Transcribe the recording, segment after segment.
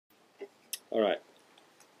Alright,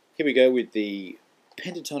 here we go with the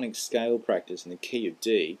pentatonic scale practice in the key of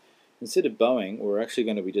D. Instead of bowing, we're actually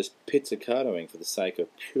going to be just pizzicatoing for the sake of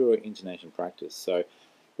pure intonation practice. So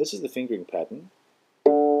this is the fingering pattern.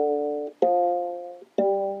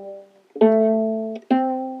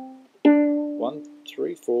 1,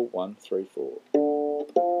 3, 4, 1, 3, 4.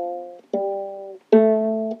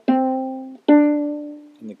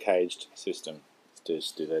 In the caged system. Let's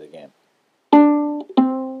just do that again.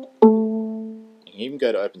 You can even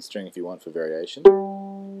go to open string if you want for variation.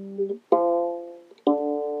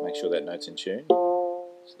 Make sure that note's in tune.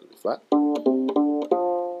 It's a little bit flat.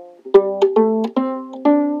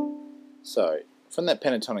 So, from that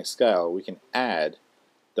pentatonic scale, we can add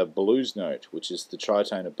the blues note, which is the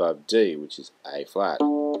tritone above D, which is A flat.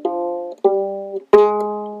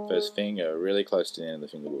 First finger really close to the end of the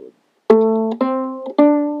fingerboard.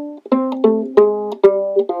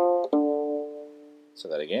 So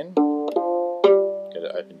that again. Go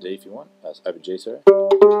to open D if you want. Open G, sorry.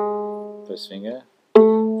 First finger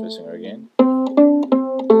again.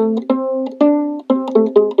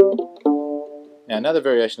 Now another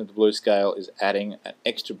variation of the blues scale is adding an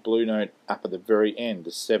extra blue note up at the very end,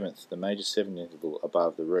 the seventh, the major 7th interval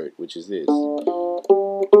above the root, which is this.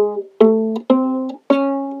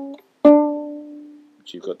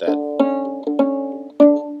 Which you've got that.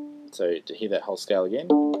 So to hear that whole scale again.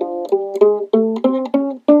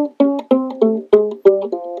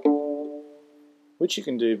 Which you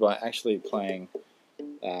can do by actually playing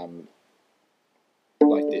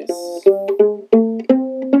like this.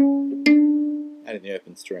 Adding the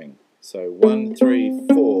open string. So 1, 3,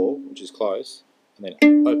 4, which is close, and then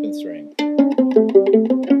open string.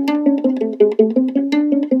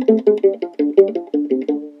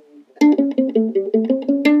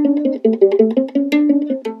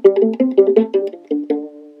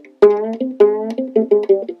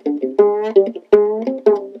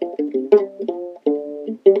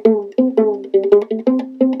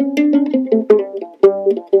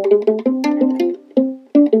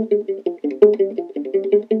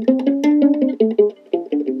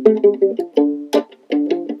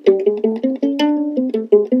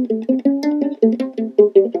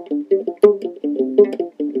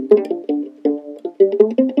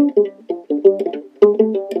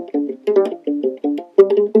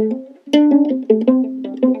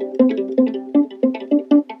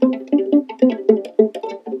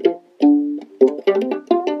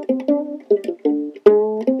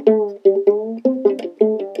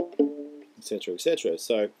 Etc., etc.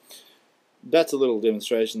 So that's a little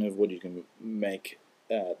demonstration of what you can make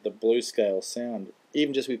the blues scale sound,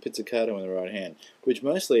 even just with pizzicato in the right hand, which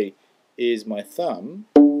mostly is my thumb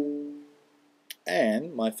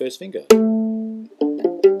and my first finger. And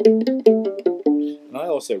I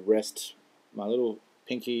also rest my little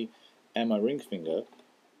pinky and my ring finger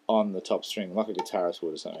on the top string, like a guitarist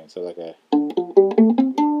would or something. So like a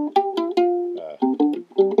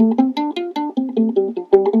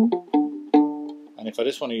and if I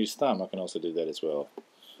just want to use thumb, I can also do that as well,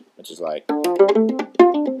 which is like.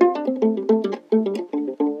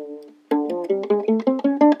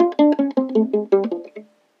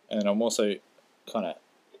 And I'm also kind of,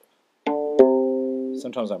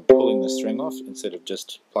 sometimes I'm pulling the string off instead of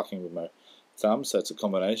just plucking with my thumb, so it's a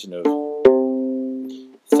combination of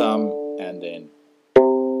thumb and then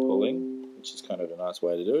pulling, which is kind of a nice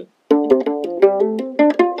way to do it.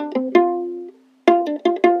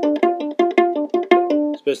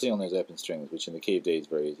 Especially on those open strings, which in the key of D is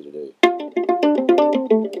very easy to do.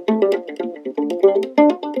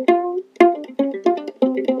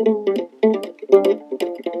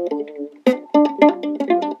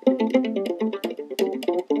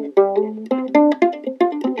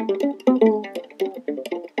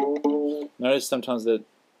 Notice sometimes that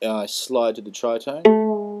I slide to the tritone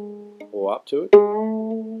or up to it.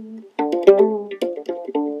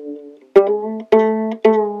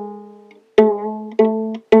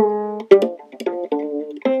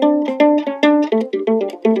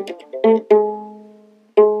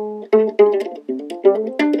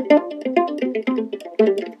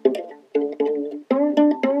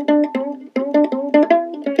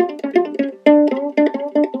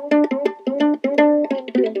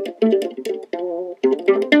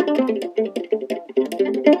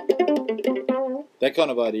 That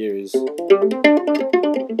kind of idea is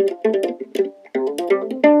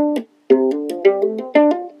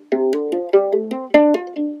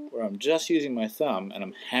where I'm just using my thumb and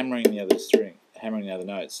I'm hammering the other string, hammering the other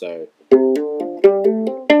notes. So,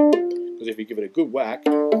 because if you give it a good whack,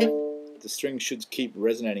 the string should keep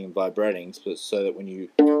resonating and vibrating, so that when you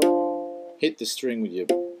hit the string with your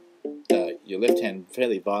left hand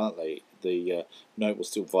fairly violently, the note will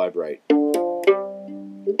still vibrate.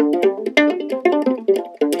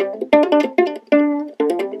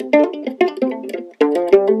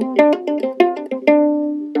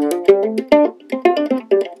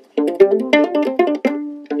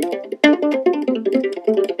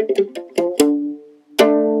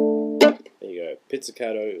 There you go,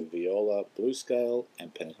 pizzicato, viola, blues scale,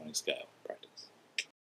 and pentatonic scale.